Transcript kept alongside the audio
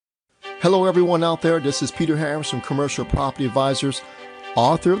Hello, everyone out there. This is Peter Harris from Commercial Property Advisors,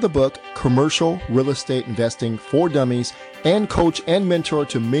 author of the book, Commercial Real Estate Investing for Dummies, and coach and mentor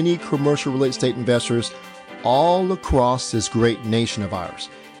to many commercial real estate investors all across this great nation of ours.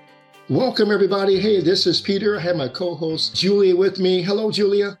 Welcome, everybody. Hey, this is Peter. I have my co-host, Julia, with me. Hello,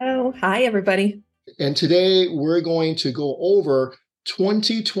 Julia. Oh, hi, everybody. And today we're going to go over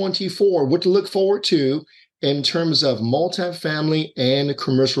 2024, what to look forward to in terms of multifamily and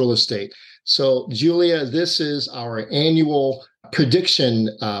commercial real estate. So, Julia, this is our annual prediction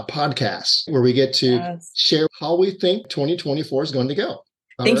podcast where we get to share how we think 2024 is going to go.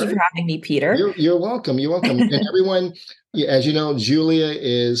 Thank you for having me, Peter. You're welcome. You're welcome. And everyone, as you know, Julia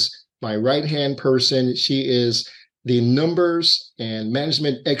is my right-hand person. She is the numbers and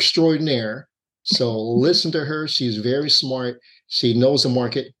management extraordinaire. So listen to her. She's very smart. She knows the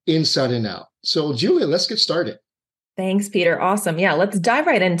market inside and out. So Julia, let's get started. Thanks, Peter. Awesome. Yeah, let's dive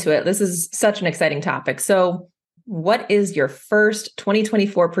right into it. This is such an exciting topic. So what is your first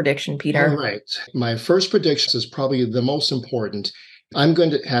 2024 prediction, Peter? All right. My first prediction is probably the most important. I'm going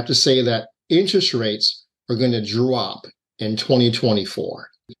to have to say that interest rates are going to drop in 2024.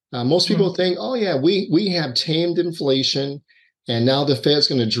 Most people think, oh, yeah, we have tamed inflation. And now the Fed's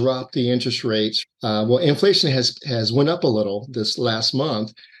going to drop the interest rates. Well, inflation has went up a little this last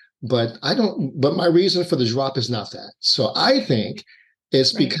month, but my reason for the drop is not that. So I think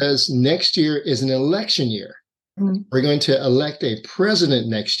it's because next year is an election year. We're going to elect a president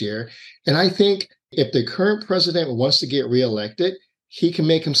next year. And I think if the current president wants to get reelected, he can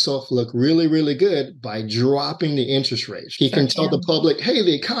make himself look really, really good by dropping the interest rates. He can tell the public, hey,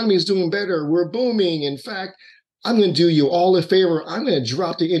 the economy is doing better. We're booming. In fact, I'm going to do you all a favor. I'm going to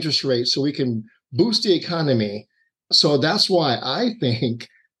drop the interest rate so we can boost the economy. So that's why I think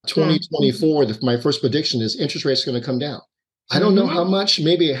 2024, my first prediction is interest rates are going to come down. I don't know how much,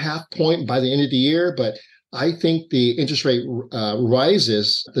 maybe a half point by the end of the year, but I think the interest rate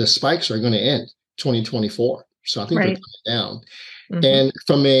rises, the spikes are going to end 2024. So I think they're coming down. And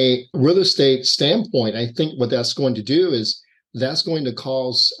from a real estate standpoint, I think what that's going to do is that's going to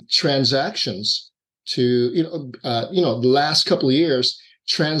cause transactions to, the last couple of years,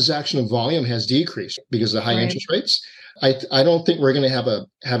 transactional volume has decreased because of the high interest rates. I don't think we're going to have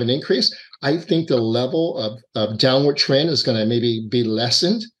an increase. I think the level of downward trend is going to maybe be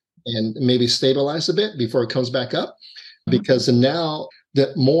lessened and maybe stabilize a bit before it comes back up, because now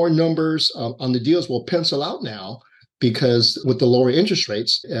that more numbers on the deals will pencil out now, because with the lower interest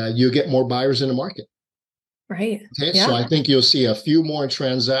rates, you get more buyers in the market. Right. Okay. Yeah. So I think you'll see a few more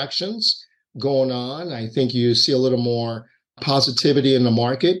transactions going on. I think you see a little more positivity in the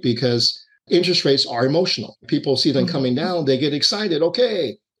market because interest rates are emotional. People see them coming down, they get excited.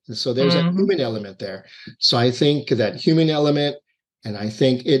 Okay. So there's a human element there. So I think that human element, and I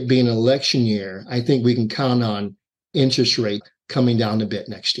think it being an election year, I think we can count on interest rate coming down a bit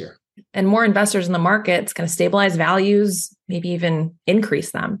next year. And more investors in the market, it's going to stabilize values, maybe even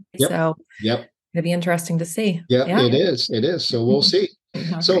increase them. So it'll be interesting to see. Yeah, it is. It is. So we'll see.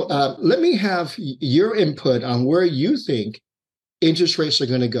 So let me have your input on where you think interest rates are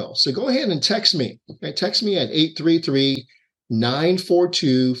going to go. So go ahead and text me. Okay? Text me at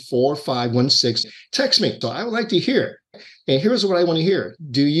 833-942-4516. Text me. So I would like to hear. And here's what I want to hear.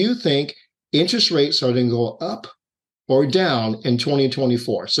 Do you think interest rates are going to go up or down in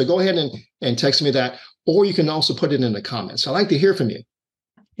 2024? So go ahead and text me that, or you can also put it in the comments. I'd like to hear from you.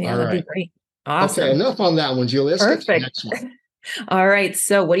 Yeah, that'd be great. Awesome. Okay, enough on that one, Julia. Let's get to the next one. All right.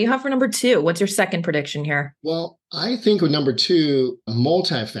 So what do you have for number 2? What's your second prediction here? Well, I think with number 2,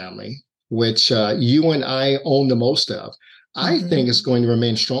 multifamily, which you and I own the most of, I think it's going to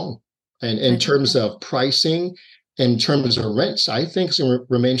remain strong. And in terms of pricing, in terms of rents, I think it's going to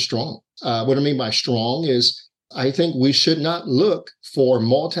remain strong. What I mean by strong is I think we should not look for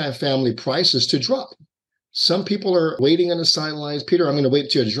multifamily prices to drop. Some people are waiting on the sidelines. Peter, I'm going to wait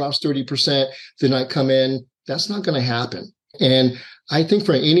until it drops 30%, then I come in. That's not going to happen. And I think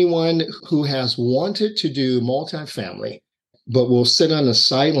for anyone who has wanted to do multifamily, but will sit on the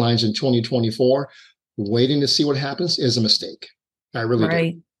sidelines in 2024, waiting to see what happens is a mistake. I really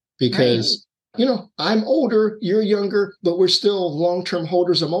do. Because, I'm older, you're younger, but we're still long-term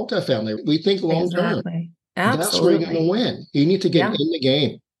holders of multifamily. We think long-term. Absolutely. That's where you're going to win. You need to get in the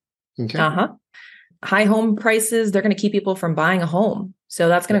game. Okay. High home prices, they're going to keep people from buying a home. So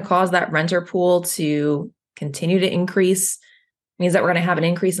that's going to cause that renter pool to continue to increase. It means that we're going to have an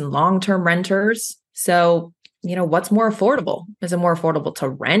increase in long-term renters. So, what's more affordable? Is it more affordable to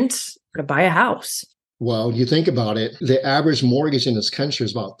rent or to buy a house? Well, you think about it, the average mortgage in this country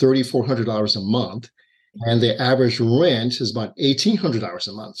is about $3,400 a month. and the average rent is about $1,800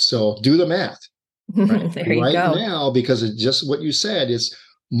 a month. So do the math. Right, There you right go. now, because of just what you said, it's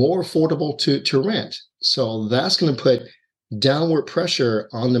more affordable to rent. So that's going to put downward pressure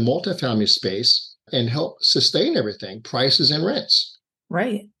on the multifamily space and help sustain everything, prices and rents.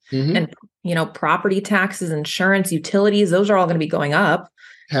 Right. Mm-hmm. And, property taxes, insurance, utilities, those are all going to be going up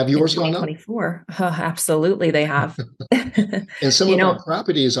Have in yours gone up? 2024. Oh, absolutely, they have. And some of our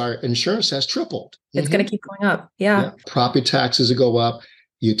properties, our insurance has tripled. It's going to keep going up. Yeah. Property taxes go up,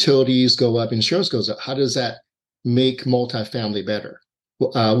 utilities go up, insurance goes up. How does that make multifamily better?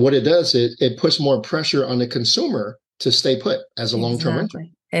 What it does, it puts more pressure on the consumer to stay put as a long-term renter.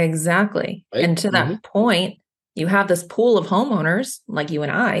 Exactly. Right? And to that point, you have this pool of homeowners like you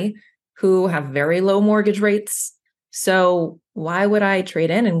and I who have very low mortgage rates. So why would I trade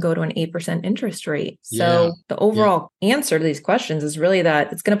in and go to an 8% interest rate? So the overall answer to these questions is really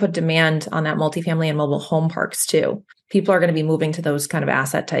that it's going to put demand on that multifamily and mobile home parks too. People are going to be moving to those kind of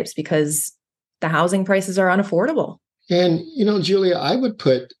asset types because the housing prices are unaffordable. And, Julia, I would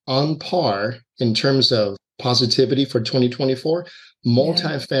put on par in terms of positivity for 2024,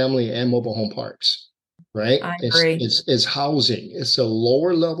 multifamily and mobile home parks, right? I agree. It's housing. It's a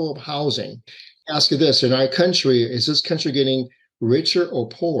lower level of housing. Ask you this, in our country, is this country getting richer or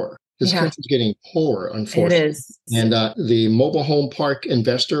poorer? This country is getting poorer, unfortunately. It is. And the mobile home park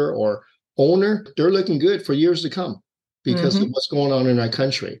investor or owner, they're looking good for years to come because of what's going on in our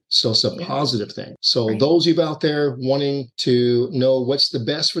country. So it's a positive thing. So those of you out there wanting to know what's the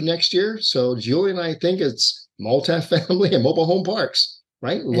best for next year, so Julie and I think it's multifamily and mobile home parks,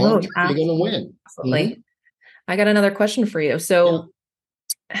 right? Long term, you're going to win. Absolutely. I got another question for you. So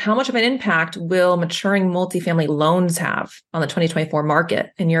how much of an impact will maturing multifamily loans have on the 2024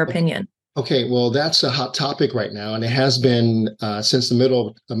 market, in your opinion? Okay, well, that's a hot topic right now, and it has been since the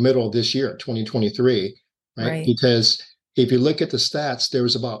middle of this year, 2023, right? Because if you look at the stats, there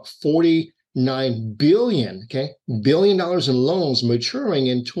was about $49 billion in loans maturing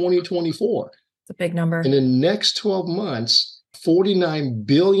in 2024. It's a big number. In the next 12 months, $49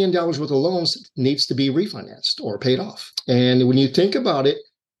 billion worth of loans needs to be refinanced or paid off. And when you think about it,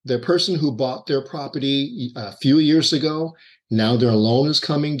 the person who bought their property a few years ago, now their loan is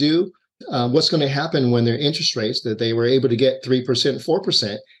coming due. What's going to happen when their interest rates that they were able to get 3%,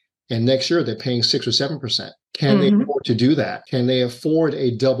 4%, and next year they're paying 6 or 7%? Can they afford to do that? Can they afford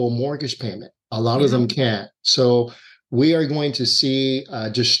a double mortgage payment? A lot of them can't. So we are going to see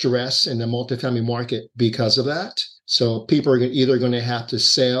distress in the multifamily market because of that. So people are either going to have to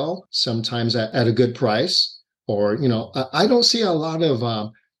sell sometimes at a good price, or, I don't see a lot of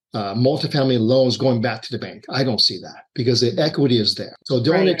multifamily loans going back to the bank. I don't see that because the equity is there. So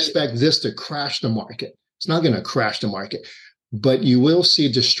don't expect this to crash the market. It's not going to crash the market, but you will see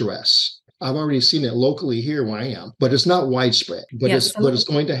distress. I've already seen it locally here where I am, but it's not widespread, but it's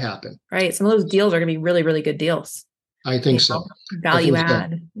going to happen. Right. Some of those deals are going to be really, really good deals. I think so. Value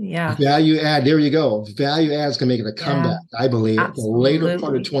add. Yeah. Value add. There you go. Value add is going to make it a comeback. I believe the later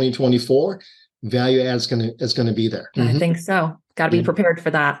part of 2024, value add is going to be there. I think so. Got to be prepared for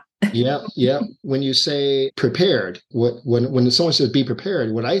that. Yeah. When you say prepared, when someone says be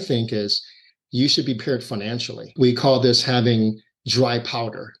prepared, what I think is you should be prepared financially. We call this having dry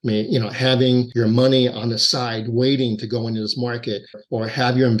powder. I mean, having your money on the side waiting to go into this market, or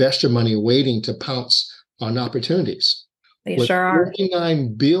have your investor money waiting to pounce on opportunities. They sure are.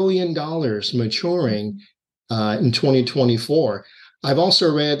 $49 billion maturing in 2024. I've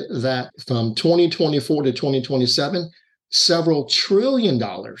also read that from 2024 to 2027, several $1 trillion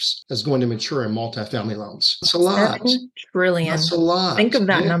is going to mature in multifamily loans. That's a lot. $7 trillion. That's a lot. Think of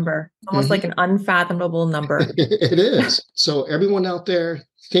that number. Almost like an unfathomable number. It is. So everyone out there,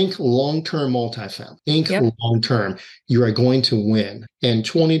 think long-term multifamily. Think long-term. You are going to win. And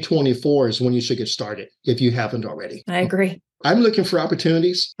 2024 is when you should get started if you haven't already. I agree. I'm looking for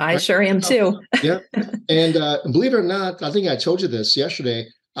opportunities. I sure am too. And believe it or not, I think I told you this yesterday,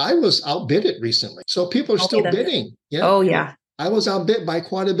 I was outbidded recently. So people are still bidding. Oh, yeah. I was outbid by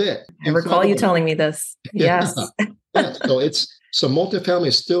quite a bit. I recall you telling me this. Yes. So multifamily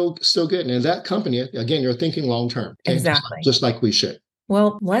is still good. And that company, again, you're thinking long-term. Okay? Exactly. Just like we should.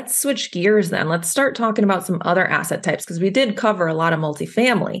 Well, let's switch gears then. Let's start talking about some other asset types, because we did cover a lot of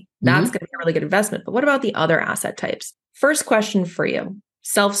multifamily. That's going to be a really good investment. But what about the other asset types? First question for you,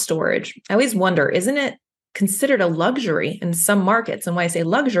 self-storage. I always wonder, isn't it considered a luxury in some markets? And when I say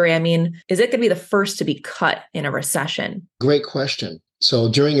luxury, I mean, is it going to be the first to be cut in a recession? Great question.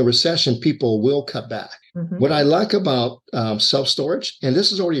 So during a recession, people will cut back. What I like about self-storage, and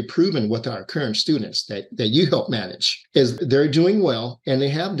this is already proven with our current students that you help manage, is they're doing well, and they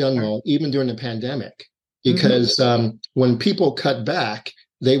have done well even during the pandemic. because when people cut back,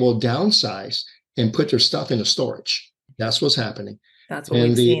 they will downsize and put their stuff into storage. That's what's happening. That's what And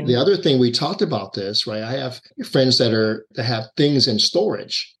we've seen. the other thing, we talked about this, right? I have friends that have things in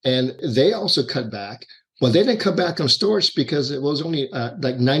storage, and they also cut back. Well, they didn't cut back on storage because it was only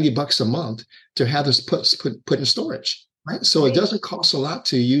like $90 a month to have this put in storage, right? So it doesn't cost a lot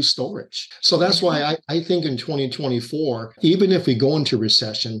to use storage. So that's why I think in 2024, even if we go into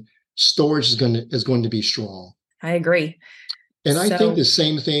recession, storage is going to be strong. I agree. And I think the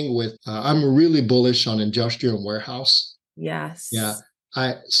same thing with, I'm really bullish on industrial and warehouse. Yes. Yeah.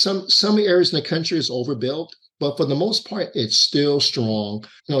 Some areas in the country is overbuilt, but for the most part, it's still strong.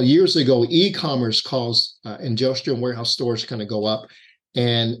 Years ago, e-commerce caused industrial and warehouse stores to kind of go up,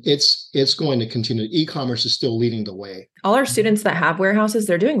 and it's going to continue. E-commerce is still leading the way. All our students that have warehouses,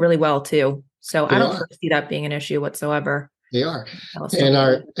 they're doing really well too. So I don't foresee that being an issue whatsoever. They are.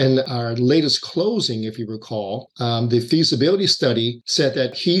 And our latest closing, if you recall, the feasibility study said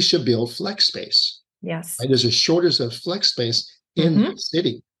that he should build flex space. Yes. Right? There's a shortage of flex space in the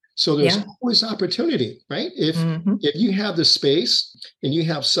city. So there's always opportunity, right? If you have the space and you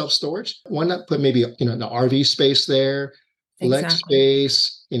have self-storage, why not put maybe an RV space there, flex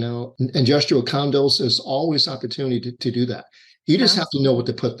space, industrial condos? There's always opportunity to do that. You just have to know what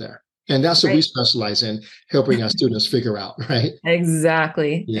to put there. And that's what we specialize in, helping our students figure out, right?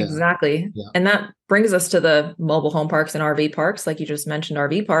 Exactly. Yeah. Exactly. Yeah. And that brings us to the mobile home parks and RV parks, like you just mentioned,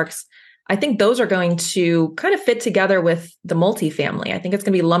 RV parks. I think those are going to kind of fit together with the multifamily. I think it's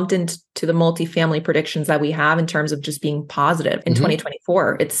going to be lumped into the multifamily predictions that we have in terms of just being positive in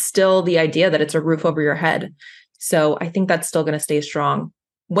 2024. It's still the idea that it's a roof over your head. So I think that's still going to stay strong.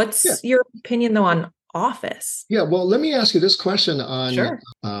 What's your opinion, though, on office? Yeah, well, let me ask you this question on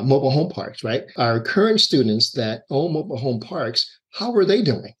mobile home parks, right? Our current students that own mobile home parks, how are they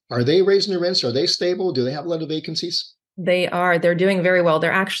doing? Are they raising their rents? Are they stable? Do they have a lot of vacancies? They are. They're doing very well.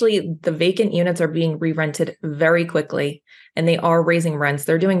 They're actually, the vacant units are being re-rented very quickly, and they are raising rents.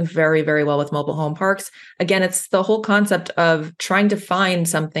 They're doing very, very well with mobile home parks. Again, it's the whole concept of trying to find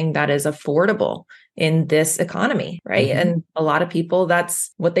something that is affordable in this economy, right? And a lot of people,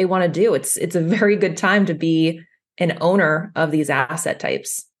 that's what they want to do. It's a very good time to be an owner of these asset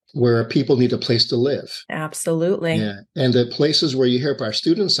types. Where people need a place to live. Absolutely. Yeah. And the places where you help our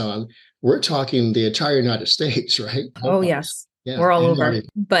students on, we're talking the entire United States, right? Oh, yes. Yeah. We're all over.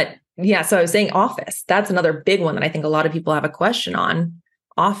 But yeah, so I was saying office. That's another big one that I think a lot of people have a question on.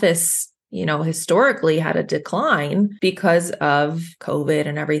 Office, historically had a decline because of COVID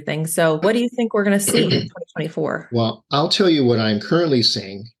and everything. So what do you think we're going to see in 2024? Well, I'll tell you what I'm currently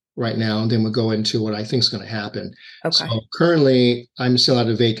seeing right now, and then we'll go into what I think is going to happen. Okay. So currently, I'm still at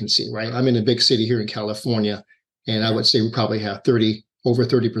a vacancy, right? I'm in a big city here in California, and I would say we probably have over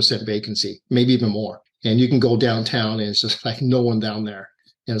 30% vacancy, maybe even more. And you can go downtown and it's just like no one down there.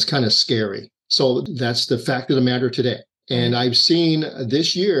 And it's kind of scary. So that's the fact of the matter today. And I've seen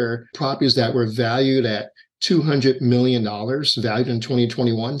this year properties that were valued at $200 million, valued in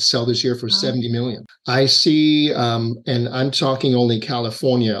 2021, sell this year for $70 million. I see, and I'm talking only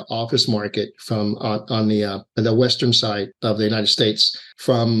California office market from on the western side of the United States,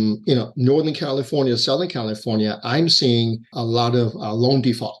 from Northern California, Southern California. I'm seeing a lot of loan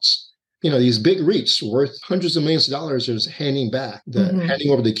defaults. These big REITs worth hundreds of millions of dollars is handing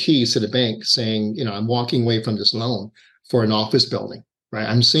over the keys to the bank, saying, I'm walking away from this loan for an office building. Right,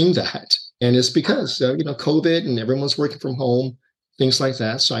 I'm seeing that. And it's because, COVID and everyone's working from home, things like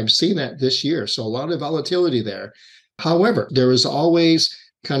that. So I'm seeing that this year. So a lot of volatility there. However, there is always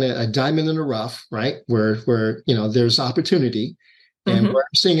kind of a diamond in the rough, right? Where there's opportunity. And where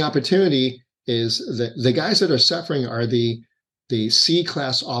I'm seeing opportunity is the guys that are suffering are the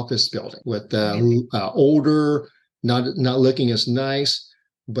C-class office building with the older, not looking as nice.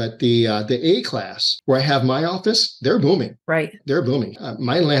 But the A class, where I have my office, they're booming. Right. They're booming.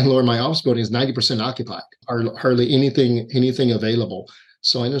 My landlord, my office building is 90% occupied, hardly anything available.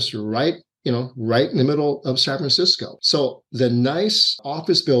 So I'm just right in the middle of San Francisco. So the nice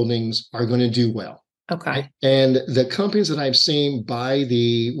office buildings are going to do well. Okay. Right? And the companies that I've seen buy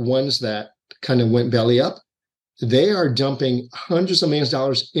the ones that kind of went belly up, they are dumping hundreds of millions of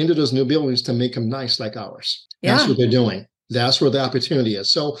dollars into those new buildings to make them nice like ours. Yeah. That's what they're doing. That's where the opportunity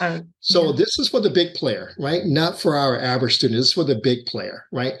is. So this is for the big player, right? Not for our average student. This is for the big player,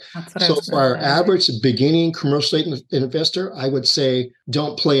 right? So for our average beginning commercial estate investor, I would say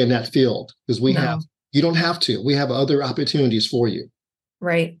don't play in that field because you don't have to. We have other opportunities for you.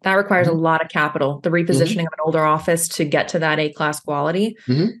 Right. That requires a lot of capital, the repositioning of an older office to get to that A-class quality.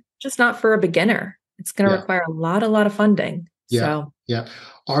 Just not for a beginner. It's going to require a lot of funding. Yeah.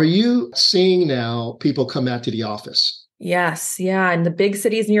 Are you seeing now people come back to the office? Yes. Yeah. And the big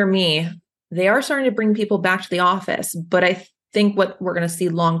cities near me, they are starting to bring people back to the office. But I think what we're going to see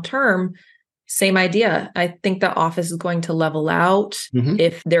long term, same idea. I think the office is going to level out. Mm-hmm.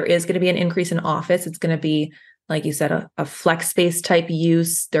 If there is going to be an increase in office, it's going to be, like you said, a flex space type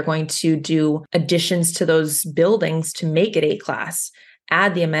use. They're going to do additions to those buildings to make it A-class,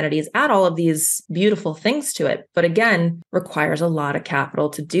 add the amenities, add all of these beautiful things to it. But again, requires a lot of capital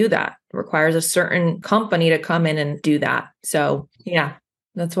to do that. It requires a certain company to come in and do that. So yeah,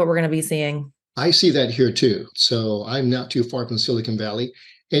 that's what we're going to be seeing. I see that here too. So I'm not too far from Silicon Valley.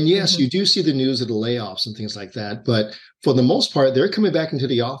 And yes, you do see the news of the layoffs and things like that. But for the most part, they're coming back into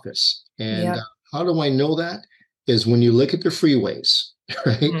the office. And Yeah. how do I know that? Is when you look at the freeways,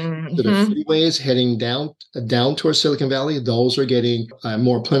 right? So the freeways heading down towards Silicon Valley, those are getting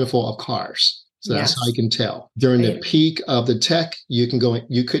more plentiful of cars. So that's how I can tell. During the peak of the tech, you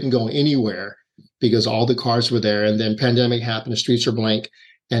couldn't go anywhere because all the cars were there. And then pandemic happened, the streets are blank.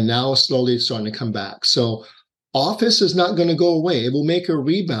 And now slowly it's starting to come back. So office is not going to go away. It will make a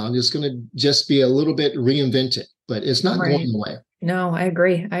rebound. It's going to just be a little bit reinvented, but it's not going away. No, I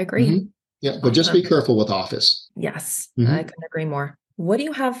agree. Mm-hmm. Yeah, but just be careful with office. Yes, I couldn't agree more. What do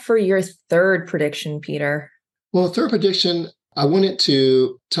you have for your third prediction, Peter? Well, third prediction, I wanted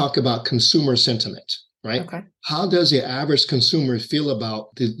to talk about consumer sentiment, right? Okay. How does the average consumer feel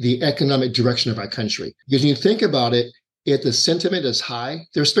about the economic direction of our country? Because when you think about it, if the sentiment is high,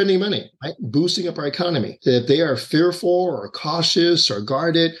 they're spending money, right? Boosting up our economy. If they are fearful or cautious or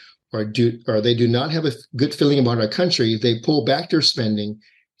guarded or they do not have a good feeling about our country, they pull back their spending.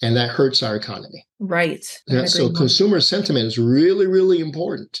 And that hurts our economy. Right. Yeah, so consumer sentiment is really, really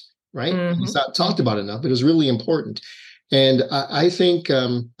important, right? It's not talked about enough, but it's really important. And I think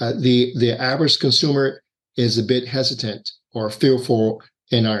the average consumer is a bit hesitant or fearful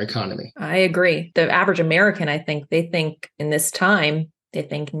in our economy. I agree. The average American, I think, they think in this time, they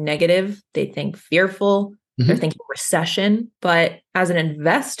think negative, they think fearful, they're thinking recession. But as an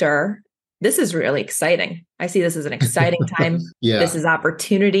investor, this is really exciting. I see this as an exciting time. This is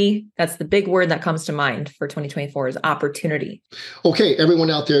opportunity. That's the big word that comes to mind for 2024 is opportunity. Okay, everyone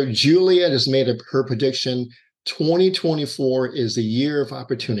out there, Juliet has made her prediction. 2024 is the year of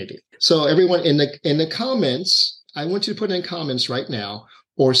opportunity. So everyone in the comments, I want you to put in comments right now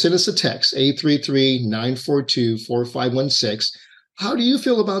or send us a text, 833-942-4516. How do you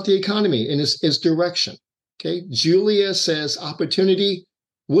feel about the economy and its direction? Okay, Julia says opportunity.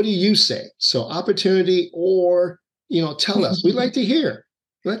 What do you say? So opportunity or, tell us. We'd like to hear.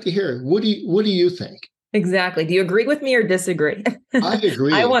 What do you think? Exactly. Do you agree with me or disagree? I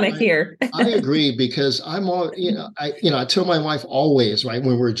agree. I want to hear. I agree because I'm all, I tell my wife always, right,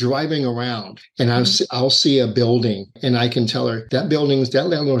 when we're driving around and I'll see a building and I can tell her that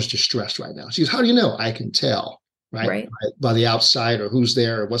landlord is distressed right now. She goes, how do you know? I can tell. Right? By the outside or who's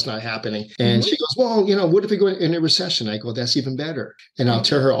there or what's not happening. And she goes, well, what if we go in a recession? I go, that's even better. And I'll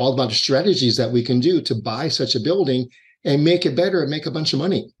tell her all about the strategies that we can do to buy such a building and make it better and make a bunch of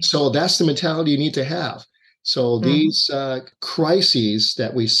money. So that's the mentality you need to have. So these crises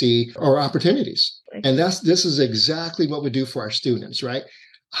that we see are opportunities. And this is exactly what we do for our students, right?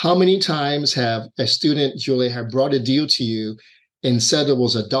 How many times have a student, Julia, have brought a deal to you and said it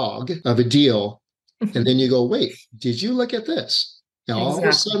was a dog of a deal? And then you go, wait, did you look at this? Now, all of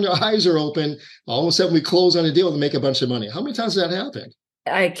a sudden, our eyes are open. All of a sudden, we close on a deal to make a bunch of money. How many times has that happened?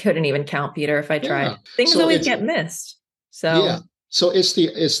 I couldn't even count, Peter, if I tried. Things always get missed. So So it's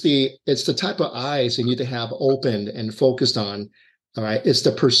the type of eyes you need to have opened and focused on. All right. It's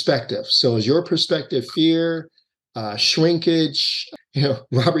the perspective. So is your perspective fear, shrinkage?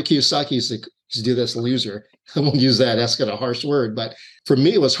 Robert Kiyosaki used to do this, loser. I won't use that. That's kind of a harsh word. But for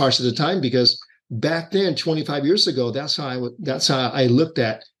me, it was harsh at the time because back then, 25 years ago, that's how I looked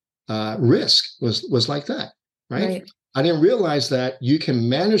at risk was like that, right? I didn't realize that you can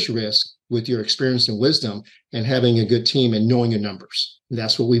manage risk with your experience and wisdom and having a good team and knowing your numbers. And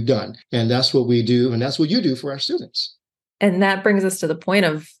that's what we've done. And that's what we do. And that's what you do for our students. And that brings us to the point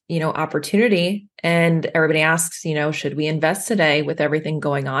of, opportunity. And everybody asks, should we invest today with everything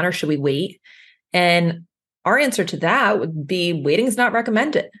going on or should we wait? And our answer to that would be waiting is not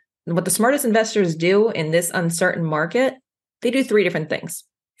recommended. What the smartest investors do in this uncertain market, they do three different things.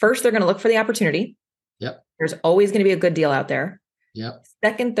 First, they're going to look for the opportunity. Yep. There's always going to be a good deal out there. Yep.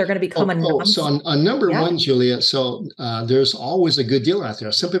 Second, they're going to become So on number one, Julia, so there's always a good deal out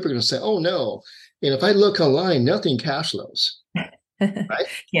there. Some people are going to say, oh, no. And if I look online, nothing cash flows. Right?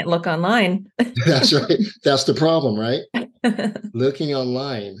 Can't look online. That's right. That's the problem, right? Looking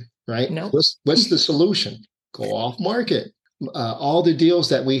online, right? Nope. What's the solution? Go off market. all the deals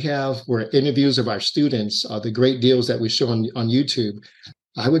that we have were interviews of our students, the great deals that we show on YouTube.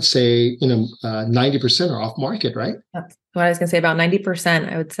 I would say, 90% are off market, right? That's what I was going to say, about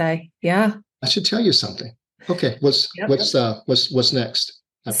 90%, I would say. Yeah. I should tell you something. Okay, what's next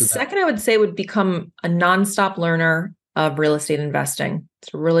after that? Second, I would say would become a nonstop learner of real estate investing.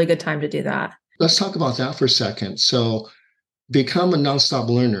 It's a really good time to do that. Let's talk about that for a second. So become a nonstop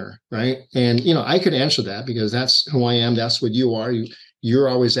learner, right? And, I could answer that because that's who I am. That's what you are. You're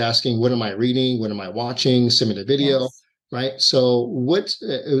always asking, what am I reading? What am I watching? Send me the video, yes. Right? So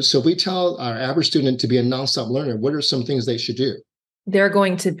so we tell our average student to be a nonstop learner. What are some things they should do? They're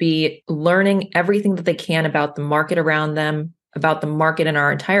going to be learning everything that they can about the market around them, about the market in our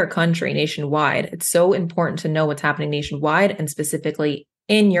entire country, nationwide. It's so important to know what's happening nationwide and specifically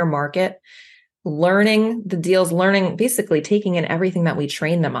in your market. Learning the deals, basically taking in everything that we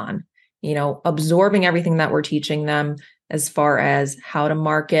train them on, absorbing everything that we're teaching them as far as how to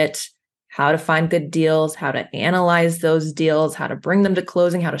market, how to find good deals, how to analyze those deals, how to bring them to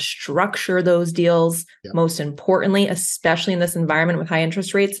closing, how to structure those deals. Yeah. Most importantly, especially in this environment with high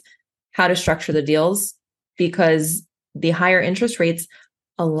interest rates, how to structure the deals, because the higher interest rates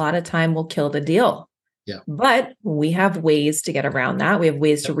a lot of time will kill the deal. Yeah. But we have ways to get around that. We have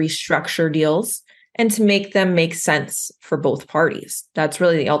ways to restructure deals and to make them make sense for both parties. That's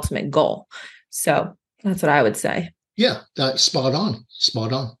really the ultimate goal. So that's what I would say. Yeah, that's spot on.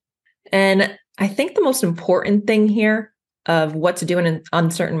 Spot on. And I think the most important thing here of what to do in an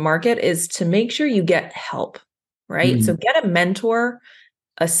uncertain market is to make sure you get help, right? Mm-hmm. So get a mentor,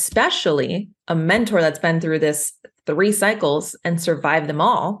 especially a mentor that's been through this 3 cycles and survived them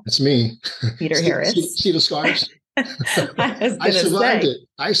all. That's me. Peter Harris. See the scars? I survived it.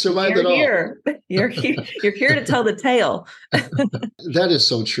 I survived it all. You're here to tell the tale. That is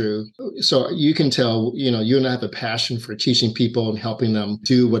so true. So you can tell, you and I have a passion for teaching people and helping them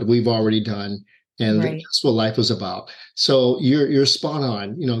do what we've already done. And right. That's what life is about. So you're spot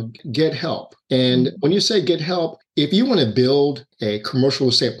on, get help. And when you say get help, if you want to build a commercial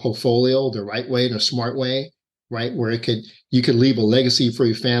real estate portfolio the right way, in a smart way, right, where you could leave a legacy for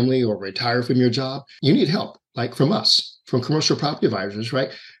your family or retire from your job, you need help. Like from us, from Commercial Property Advisors, right?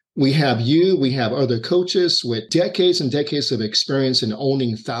 We have other coaches with decades and decades of experience in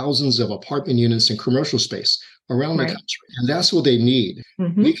owning thousands of apartment units in commercial space around the country. And that's what they need.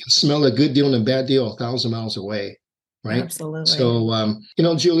 Mm-hmm. We can smell a good deal and a bad deal 1,000 miles away, right? Absolutely.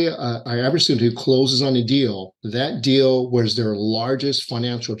 So, Julia, our average student who closes on a deal, that deal was their largest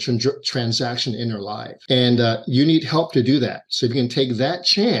financial transaction in their life. And you need help to do that. So if you can take that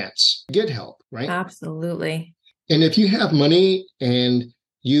chance, get help, right? Absolutely. And if you have money and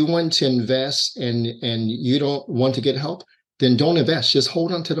you want to invest and you don't want to get help, then don't invest. Just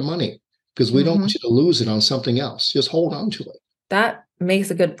hold on to the money because we don't want you to lose it on something else. Just hold on to it. That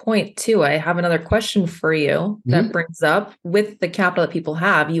makes a good point too. I have another question for you that brings up with the capital that people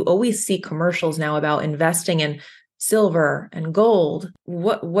have. You always see commercials now about investing in silver and gold.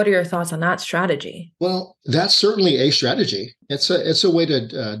 What are your thoughts on that strategy? Well, that's certainly a strategy. It's a way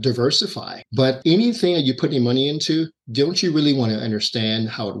to diversify. But anything that you put any money into, don't you really want to understand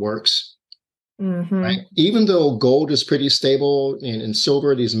how it works? Mm-hmm. Right? Even though gold is pretty stable and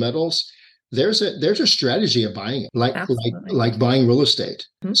silver, these metals, there's a strategy of buying it, like buying real estate.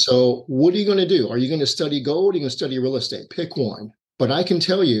 Mm-hmm. So what are you going to do? Are you going to study gold? Are you going to study real estate? Pick one. But I can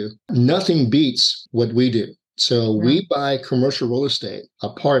tell you, nothing beats what we do. So we buy commercial real estate,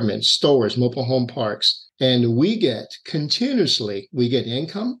 apartments, stores, mobile home parks, and we get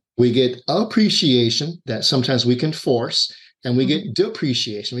income, we get appreciation that sometimes we can force, and we get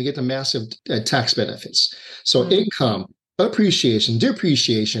depreciation. We get the massive tax benefits. So income, appreciation,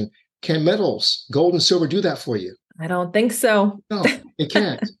 depreciation. Can metals, gold and silver, do that for you? I don't think so. No, it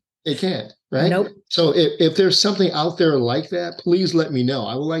can't. It can't, right? Nope. So if there's something out there like that, please let me know.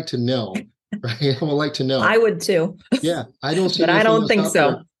 I would like to know, right? I would like to know. I would too. Yeah, I don't see but I don't think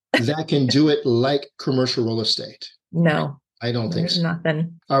so. That can do it like commercial real estate. No. I don't think so.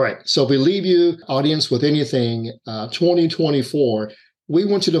 Nothing. All right. So if we leave you, audience, with anything, 2024, we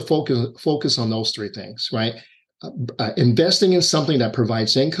want you to focus on those 3 things, right? Investing in something that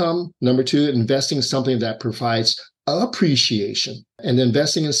provides income. Number 2, investing in something that provides appreciation, and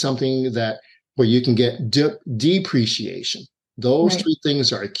investing in something where you can get depreciation. Those 3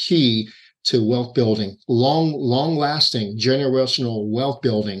 things are key to wealth building, long lasting generational wealth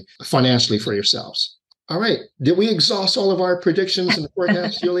building financially for yourselves. All right. Did we exhaust all of our predictions and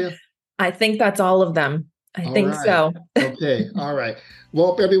forecasts, Julia? I think that's all of them. I think so. Okay. All right.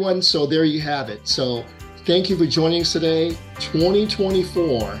 Well, everyone, so there you have it. So thank you for joining us today.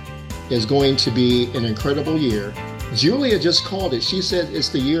 2024 is going to be an incredible year. Julia just called it. She said it's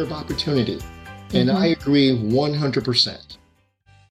the year of opportunity. And I agree 100%.